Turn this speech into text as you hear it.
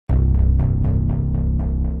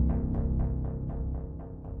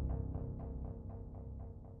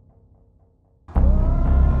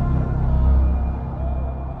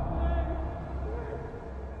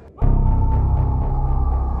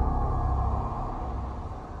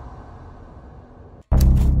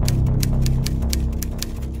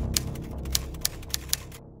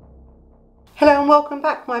Hello and welcome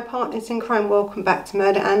back, my partners in crime. Welcome back to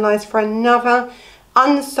Murder Analysed for another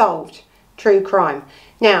unsolved true crime.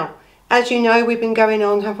 Now, as you know, we've been going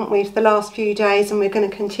on, haven't we, for the last few days, and we're going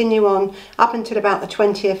to continue on up until about the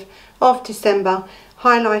 20th of December,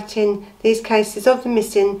 highlighting these cases of the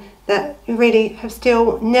missing that really have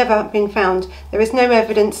still never been found. There is no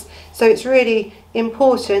evidence, so it's really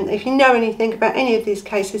important, if you know anything about any of these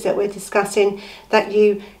cases that we're discussing, that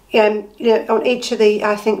you know, on each of the,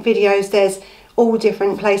 I think, videos, there's all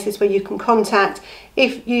different places where you can contact.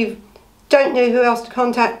 If you don't know who else to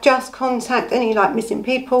contact, just contact any like missing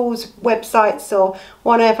people's websites or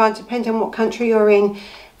whatever, depending on what country you're in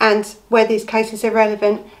and where these cases are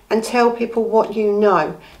relevant, and tell people what you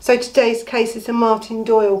know. So today's case is a Martin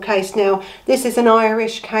Doyle case. Now, this is an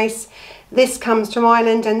Irish case. This comes from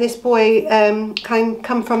Ireland, and this boy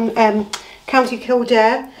come from County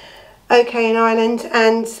Kildare, okay, in Ireland,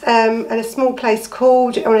 and at a small place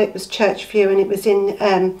called, it was Churchview, and it was in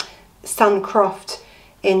Suncroft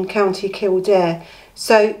in County Kildare.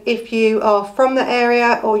 So if you are from the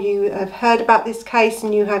area or you have heard about this case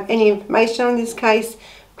and you have any information on this case,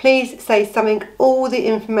 please say something. All the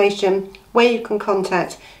information where you can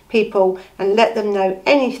contact people and let them know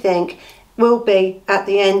anything will be at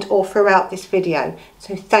the end or throughout this video.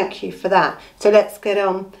 So thank you for that. So let's get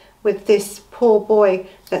on with this poor boy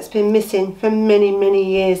that's been missing for many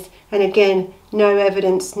years, and again, no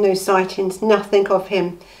evidence, no sightings, nothing of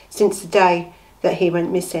him since the day that he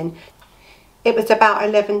went missing. It was about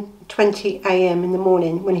 11:20 a.m. in the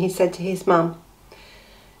morning when he said to his mum,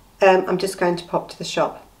 I'm just going to pop to the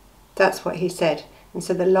shop. That's what he said. And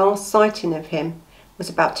so the last sighting of him was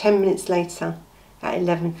about 10 minutes later at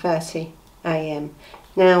 11:30 a.m.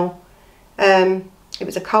 Now, it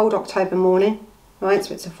was a cold October morning. Right,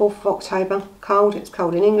 so it's the 4th of October, cold. It's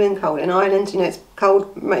cold in England, cold in Ireland, you know, it's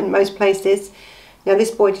cold in most places. Now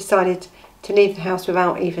this boy decided to leave the house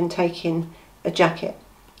without even taking a jacket.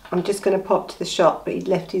 I'm just going to pop to the shop, but he'd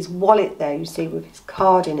left his wallet there, you see, with his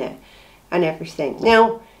card in it and everything.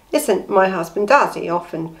 Now, listen, my husband does. He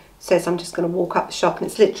often says, I'm just going to walk up the shop, and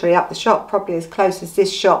it's literally up the shop, probably as close as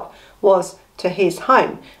this shop was to his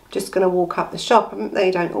home. I'm just going to walk up the shop.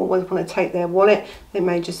 They don't always want to take their wallet. They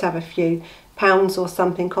may just have a few pounds or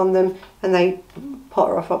something on them, and they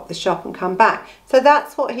potter off up the shop and come back. So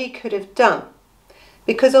that's what he could have done,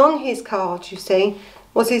 because on his card, you see,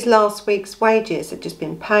 was his last week's wages had just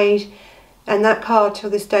been paid, and that card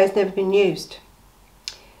till this day has never been used.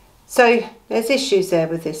 So there's issues there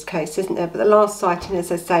with this case, isn't there? But the last sighting,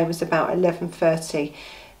 as I say, was about 11:30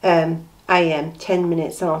 a.m, 10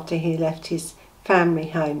 minutes after he left his family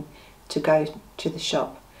home to go to the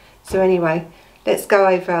shop. So anyway, let's go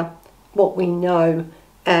over what we know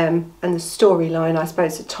and the storyline, I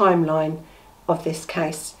suppose the timeline of this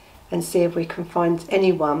case, and see if we can find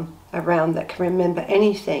anyone around that can remember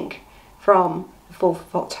anything from the 4th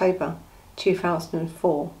of October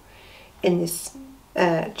 2004 in this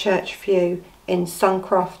Churchview in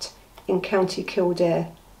Suncroft in County Kildare,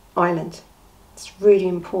 Ireland. It's really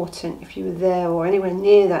important if you were there or anywhere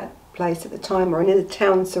near that place at the time, or any of the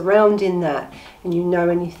towns surrounding that, and you know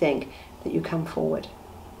anything, that you come forward.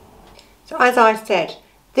 So as I said,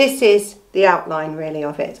 this is the outline really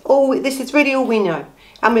of it. This is really all we know.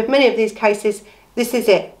 And with many of these cases, this is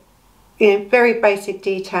it. You know, very basic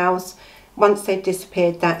details. Once they've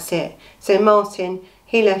disappeared, that's it. So Martin,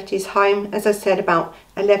 he left his home, as I said, about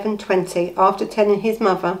 11:20, after telling his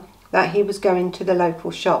mother that he was going to the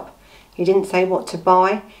local shop. He didn't say what to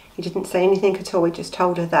buy. He didn't say anything at all. He just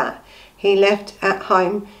told her that. He left at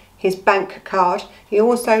home his bank card. He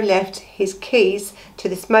also left his keys to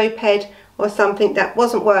this moped or something that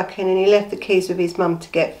wasn't working, and he left the keys with his mum to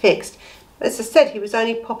get fixed. As I said, he was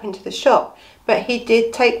only popping to the shop, but he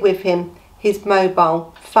did take with him his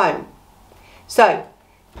mobile phone. So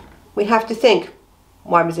we have to think,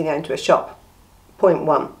 why was he going to a shop? Point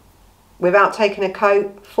one. Without taking a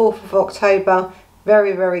coat, 4th of October,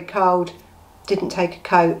 very cold, didn't take a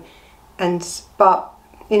coat, but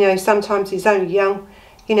you know, sometimes he's only young,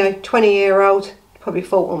 you know, 20-year-old, probably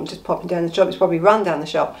thought, oh, I'm just popping down the shop, it's probably run down the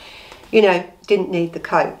shop, you know, didn't need the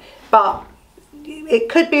coat. But it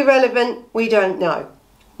could be relevant, we don't know.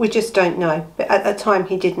 We just don't know. But at the time,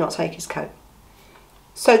 he did not take his coat.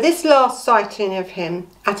 So this last sighting of him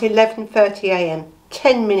at 11:30 a.m,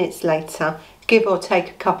 10 minutes later, give or take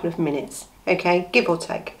a couple of minutes, okay, give or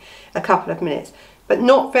take a couple of minutes, but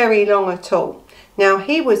not very long at all. Now,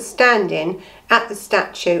 he was standing at the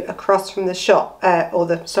statue across from the shop,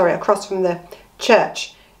 across from the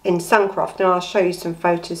church in Suncroft. Now, I'll show you some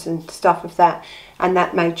photos and stuff of that, and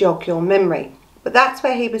that may jog your memory. But that's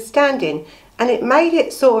where he was standing, and it made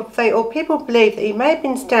it sort of, or people believe that he may have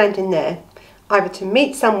been standing there either to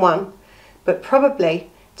meet someone, but probably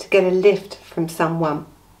to get a lift from someone.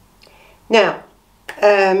 Now,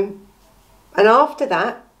 and after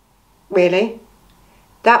that, really,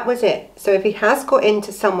 that was it. So if he has got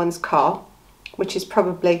into someone's car, which is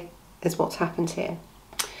probably what's happened here,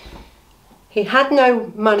 he had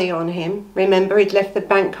no money on him. Remember, he'd left the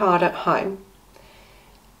bank card at home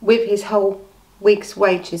with his whole week's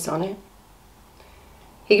wages on it.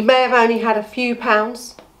 He may have only had a few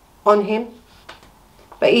pounds on him,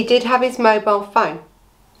 but he did have his mobile phone.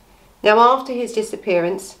 Now, after his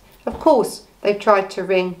disappearance, of course, they've tried to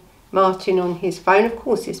ring Martin on his phone. Of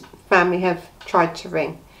course, his family have tried to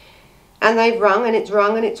ring. And they've rung, and it's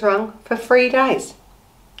rung, and it's rung for 3 days.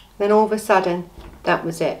 Then all of a sudden, that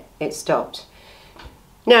was it. It stopped.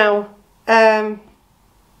 Now,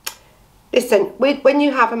 listen, when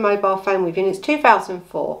you have a mobile phone with you, and it's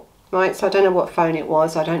 2004, right? So I don't know what phone it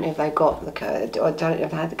was. I don't know if they got the code. I don't know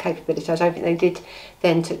if they had the capability. I don't think they did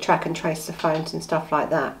then to track and trace the phones and stuff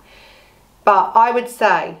like that. But I would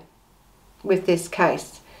say, with this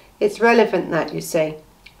case, it's relevant that, you see,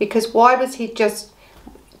 because why was he just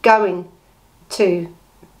going to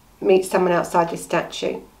meet someone outside this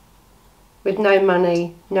statue with no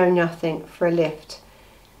money, no nothing, for a lift?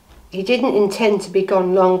 He didn't intend to be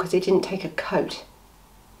gone long because he didn't take a coat.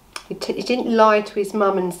 He didn't lie to his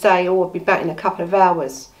mum and say, oh, I'll be back in a couple of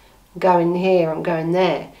hours. I'm going here, I'm going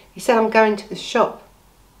there. He said, I'm going to the shop.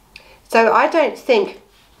 So I don't think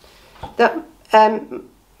that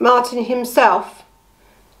Martin himself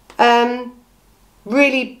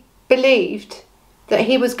really believed that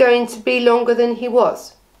he was going to be longer than he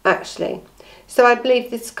was, actually. So I believe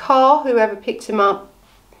this car, whoever picked him up,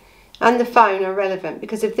 and the phone are relevant,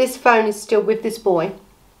 because if this phone is still with this boy,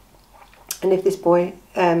 and if this boy,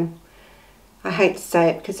 I hate to say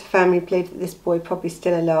it because the family believe that this boy probably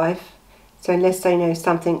still alive, so unless they know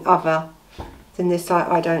something other than this,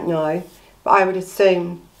 I don't know, but I would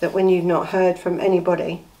assume that when you've not heard from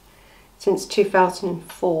anybody since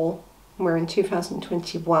 2004, we're in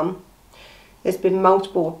 2021, there's been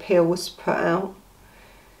multiple appeals put out.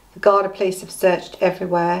 The Garda police have searched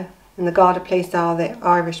everywhere, and the Garda police are the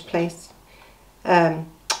Irish police in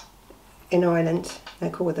Ireland.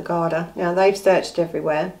 They're called the Garda. Now, they've searched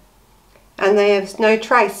everywhere, and they have no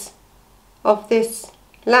trace of this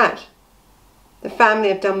lad. The family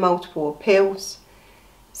have done multiple appeals.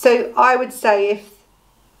 So I would say if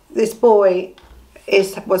this boy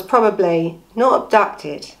was probably not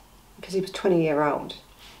abducted, because he was 20-year-old,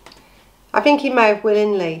 I think he may have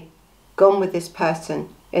willingly gone with this person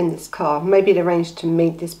in this car. Maybe he'd arranged to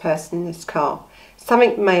meet this person in this car.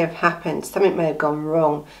 Something may have happened, something may have gone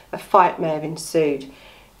wrong, a fight may have ensued.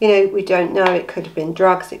 You know, we don't know, it could have been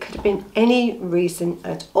drugs, it could have been any reason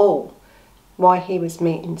at all why he was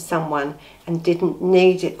meeting someone and didn't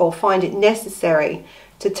need it or find it necessary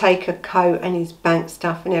to take a coat and his bank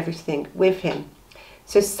stuff and everything with him.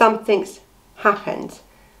 So something's happened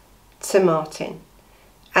to Martin.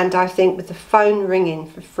 And I think with the phone ringing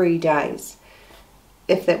for 3 days,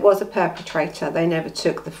 if there was a perpetrator, they never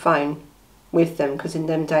took the phone with them, because in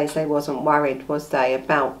them days they wasn't worried, was they,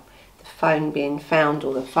 about the phone being found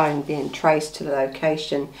or the phone being traced to the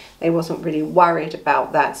location. They wasn't really worried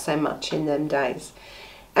about that so much in them days.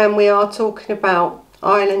 And we are talking about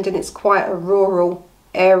Ireland, and it's quite a rural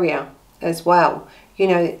area as well. You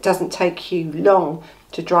know, it doesn't take you long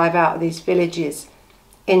to drive out of these villages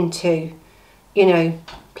into, you know,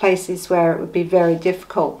 places where it would be very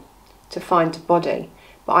difficult to find a body.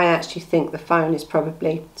 But I actually think the phone is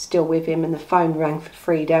probably still with him, and the phone rang for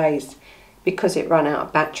 3 days because it ran out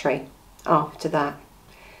of battery after that.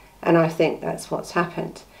 And I think that's what's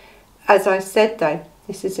happened. As I said though,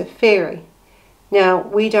 this is a theory. Now,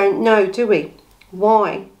 we don't know, do we,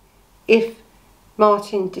 why, if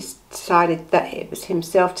Martin decided that it was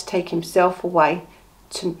himself to take himself away,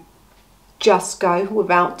 to just go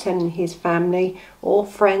without telling his family or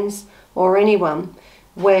friends or anyone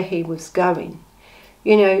where he was going.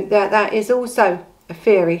 You know, that is also a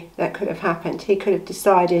theory that could have happened. He could have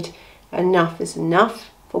decided enough is enough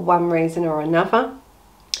for one reason or another,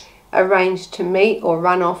 arranged to meet or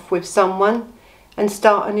run off with someone and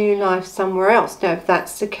start a new life somewhere else. Now, if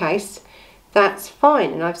that's the case, that's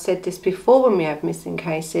fine. And I've said this before when we have missing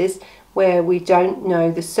cases where we don't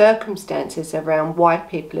know the circumstances around why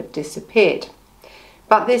people have disappeared.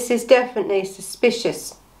 But this is definitely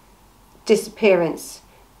suspicious disappearance.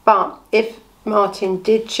 But if Martin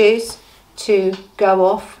did choose to go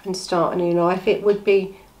off and start a new life, it would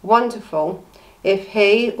be wonderful if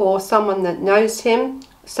he or someone that knows him,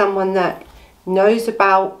 someone that knows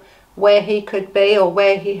about where he could be or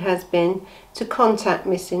where he has been, to contact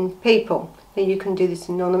missing people, Now you can do this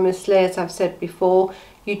anonymously, as I've said before.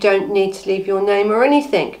 You don't need to leave your name or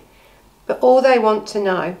anything. But all they want to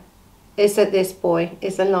know is that this boy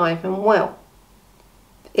is alive and well,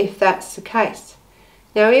 if that's the case.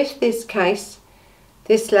 Now if this case,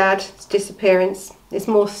 this lad's disappearance, is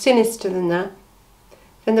more sinister than that,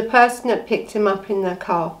 then the person that picked him up in their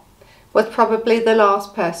car was probably the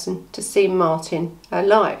last person to see Martin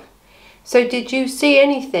alive. So did you see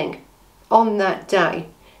anything on that day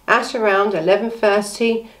at around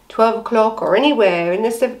 11:30, 12 o'clock, or anywhere in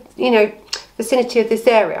this, vicinity of this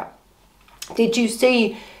area? Did you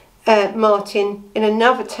see Martin in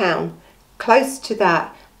another town close to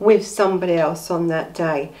that with somebody else on that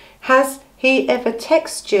day? Has he ever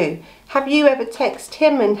texted you? Have you ever texted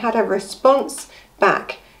him and had a response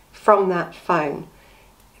back from that phone?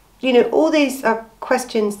 All these are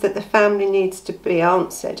questions that the family needs to be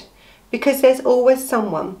answered, because there's always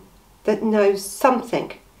someone that knows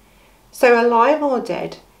something. So alive or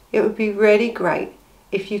dead, it would be really great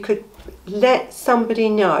if you could let somebody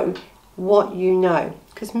know what you know,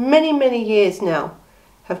 because many, many years now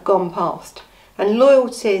have gone past, and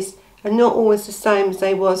loyalties are not always the same as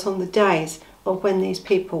they was on the days of when these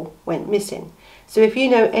people went missing. So if you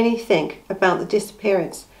know anything about the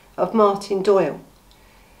disappearance of Martin Doyle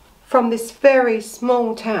from this very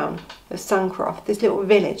small town of Suncroft, this little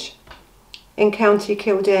village in County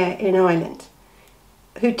Kildare in Ireland,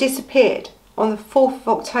 who disappeared on the 4th of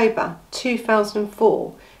October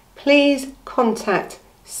 2004, please contact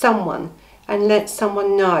someone and let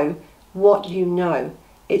someone know what you know.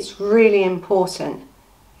 It's really important.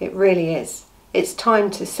 It really is. It's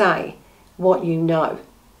time to say what you know.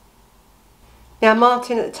 Now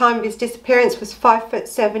Martin, at the time of his disappearance, was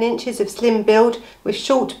 5'7" of slim build with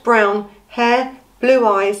short brown hair, blue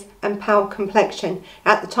eyes and pale complexion.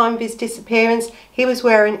 At the time of his disappearance, he was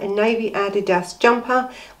wearing a navy Adidas jumper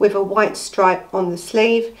with a white stripe on the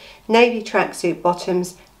sleeve, navy tracksuit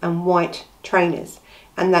bottoms and white trainers.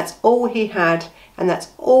 And that's all he had, and that's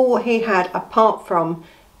all he had apart from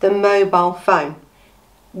the mobile phone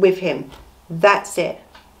with him. That's it.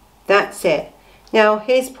 That's it. Now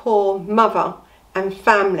his poor mother and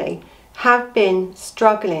family have been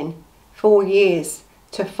struggling for years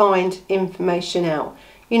to find information out.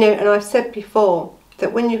 And I've said before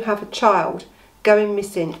that when you have a child going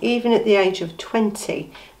missing, even at the age of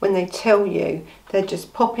 20, when they tell you they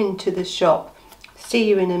just pop into the shop, see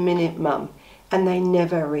you in a minute mum, and they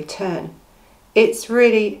never return. It's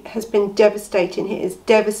really has been devastating. It has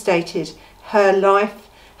devastated her life,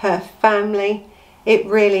 her family. It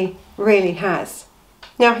really, really has.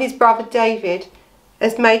 Now his brother David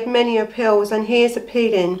has made many appeals, and he is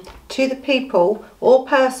appealing to the people or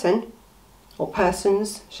persons,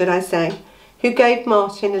 should I say, who gave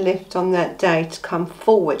Martin a lift on that day to come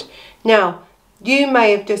forward. Now, you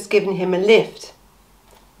may have just given him a lift.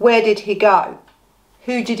 Where did he go?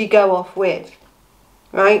 Who did he go off with?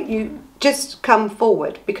 Right? You just come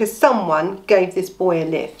forward because someone gave this boy a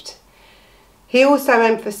lift. He also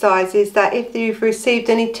emphasises that if you've received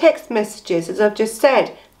any text messages, as I've just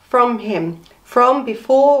said, from him, from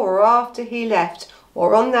before or after he left,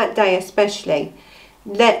 or on that day especially,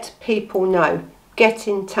 let people know. Get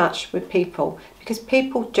in touch with people, because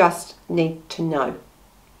people just need to know.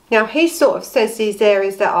 Now he sort of says these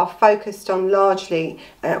areas that are focused on largely,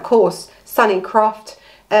 of course, Suncroft,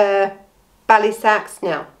 Ballysacks,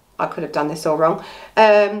 now I could have done this all wrong,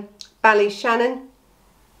 Ballyshannon,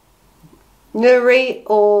 Newry,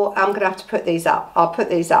 or I'm going to have to put these up. I'll put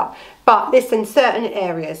these up. But listen, certain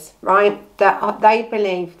areas, right, that they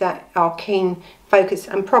believe that are keen focus,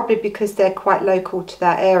 and probably because they're quite local to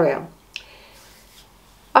that area.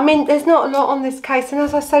 I mean, there's not a lot on this case, and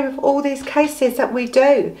as I say with all these cases that we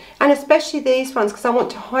do, and especially these ones, because I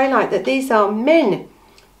want to highlight that these are men.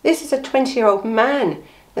 This is a 20-year-old man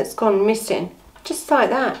that's gone missing, just like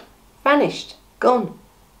that, vanished, gone,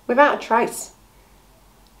 without a trace.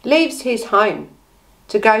 Leaves his home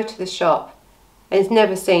to go to the shop and is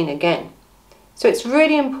never seen again. So it's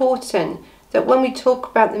really important that when we talk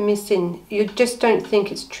about the missing, you just don't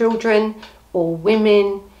think it's children or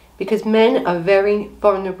women, because men are very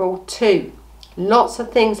vulnerable too. Lots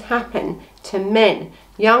of things happen to men,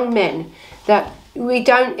 young men, that we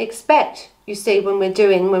don't expect, you see, when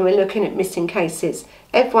we're looking at missing cases.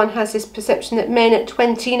 Everyone has this perception that men at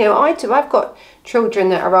 20, I do, I've got children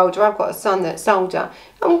that are older, I've got a son that's older.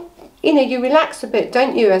 And, you relax a bit,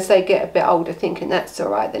 don't you, as they get a bit older, thinking that's all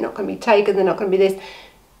right, they're not going to be taken, they're not going to be this.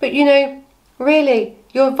 But, really,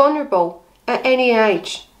 you're vulnerable at any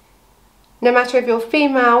age. No matter if you're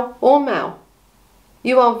female or male,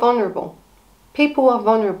 you are vulnerable. People are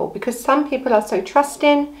vulnerable because some people are so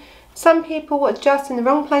trusting Some people were just in the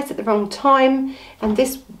wrong place at the wrong time, and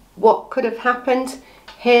this what could have happened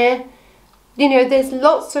here. You know, there's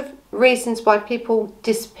lots of reasons why people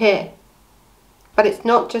disappear. But it's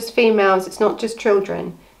not just females, it's not just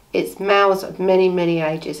children, it's males of many, many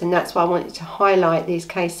ages. And that's why I wanted to highlight these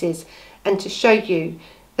cases and to show you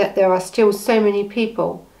that there are still so many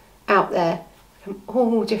people out there from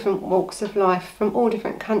all different walks of life, from all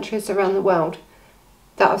different countries around the world,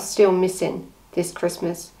 that are still missing this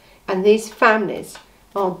Christmas. And these families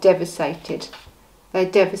are devastated. They're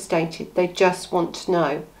devastated. They just want to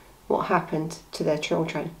know what happened to their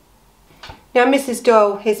children. Now, Mrs.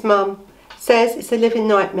 Doyle, his mum, says it's a living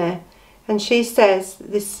nightmare, and she says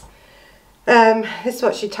this is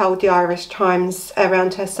what she told the Irish Times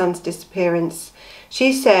around her son's disappearance.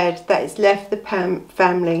 She said that it's left the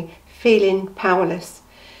family feeling powerless,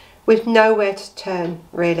 with nowhere to turn,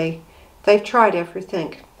 really. They've tried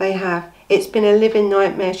everything, they have. It's been a living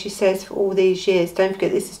nightmare, she says, for all these years. Don't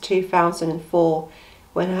forget, this is 2004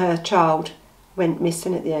 when her child went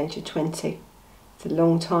missing at the age of 20. It's a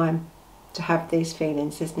long time to have these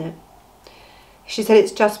feelings, isn't it? She said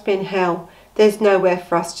it's just been hell. There's nowhere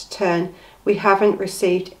for us to turn. We haven't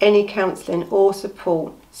received any counselling or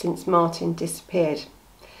support since Martin disappeared.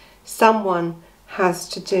 Someone has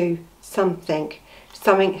to do something.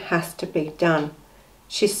 Something has to be done.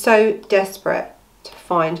 She's so desperate to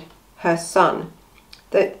find her son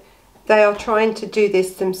that they are trying to do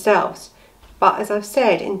this themselves. But as I've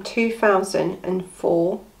said, in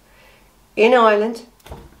 2004, in Ireland,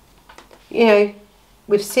 you know,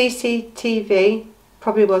 with CCTV,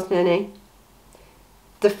 probably wasn't any.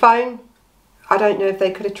 The phone, I don't know if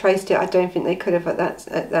they could have traced it. I don't think they could have at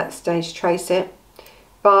that stage trace it.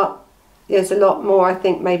 But there's a lot more, I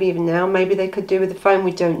think, maybe even now. Maybe they could do with the phone.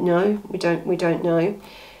 We don't know. We don't know.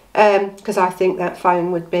 Because I think that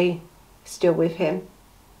phone would be still with him.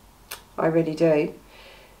 I really do.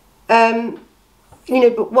 You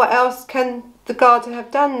know, but what else can the Garda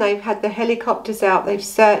have done? They've had the helicopters out, they've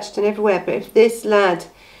searched and everywhere. But if this lad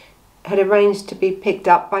had arranged to be picked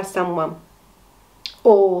up by someone,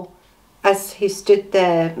 or as he stood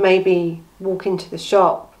there, maybe walking to the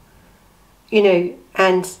shop, you know,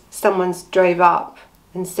 and someone's drove up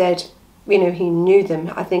and said, you know, he knew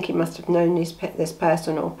them. I think he must have known this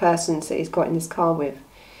person or persons that he's got in this car with.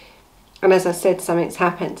 And as I said, something's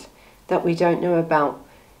happened that we don't know about,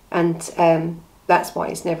 and that's why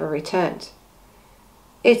he's never returned.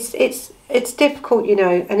 It's difficult, you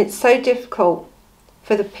know, and it's so difficult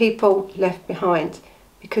for the people left behind,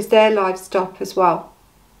 because their lives stop as well.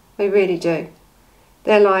 They really do.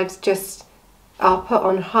 Their lives just are put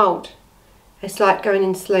on hold. It's like going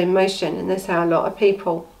in slow motion, and that's how a lot of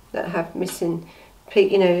people that have missing,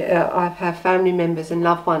 you know, I've had family members and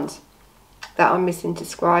loved ones that are missing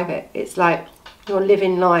describe it. It's like you're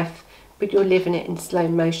living life, but you're living it in slow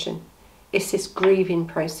motion. It's this grieving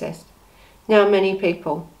process. Now, many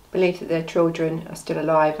people believe that their children are still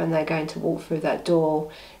alive and they're going to walk through that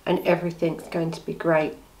door and everything's going to be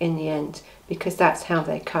great in the end, because that's how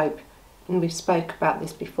they cope. And we've spoke about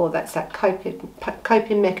this before. That's that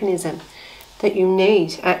coping mechanism that you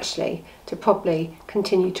need, actually, to probably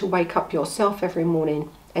continue to wake up yourself every morning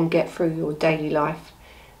and get through your daily life.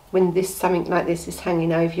 When something like this is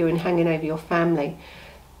hanging over you and hanging over your family,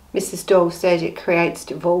 Mrs. Doyle said it creates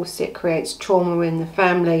divorce, it creates trauma in the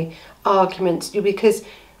family, arguments, because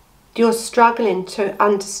you're struggling to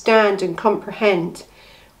understand and comprehend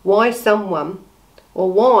why someone,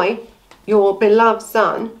 or why your beloved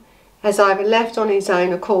son, has either left on his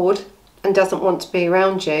own accord and doesn't want to be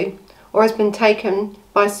around you, or has been taken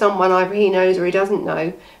by someone either he knows or he doesn't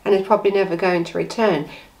know and is probably never going to return.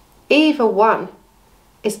 Either one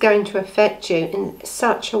is going to affect you in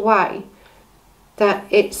such a way that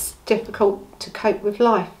it's difficult to cope with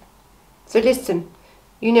life. So listen,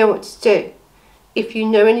 you know what to do. If you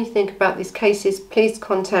know anything about these cases, please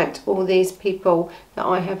contact all these people that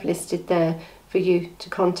I have listed there for you to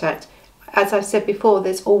contact. As I've said before,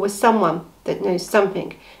 there's always someone that knows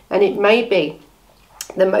something, and it may be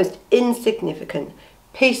the most insignificant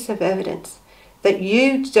piece of evidence that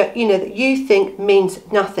you think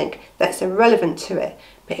means nothing, that's irrelevant to it,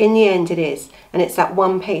 but in the end it is. And it's that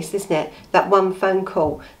one piece, isn't it? That one phone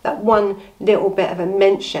call, that one little bit of a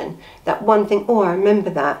mention, that one thing, oh, I remember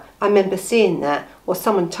that, I remember seeing that, or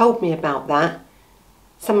someone told me about that,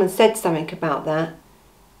 someone said something about that.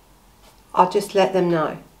 I'll just let them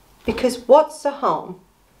know. Because what's the harm,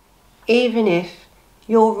 even if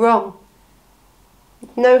you're wrong?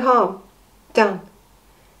 No harm done.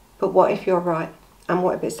 But what if you're right? And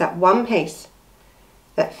what if it's that one piece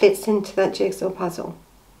that fits into that jigsaw puzzle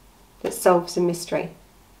that solves the mystery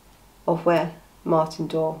of where Martin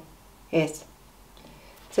Doyle is.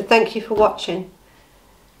 So thank you for watching.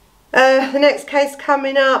 The next case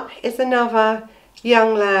coming up is another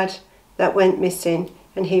young lad that went missing,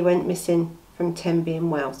 and he went missing from Tenby in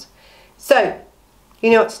Wales. So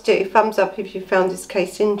you know what to do. Thumbs up if you found this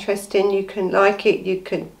case interesting. You can like it, you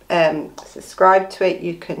can subscribe to it,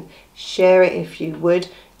 you can share it if you would.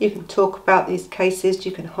 You can talk about these cases,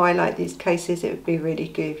 you can highlight these cases. It would be really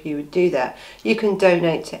good if you would do that. You can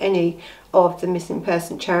donate to any of the missing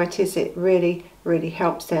person charities. It really, really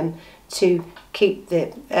helps them to keep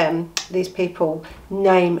these people's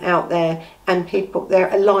name out there, and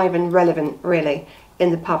they're alive and relevant really in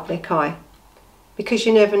the public eye. Because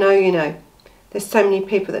you never know, you know. There's so many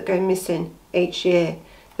people that go missing each year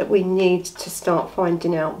that we need to start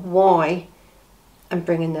finding out why and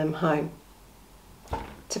bringing them home.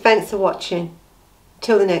 So thanks for watching.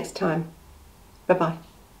 Till the next time. Bye bye.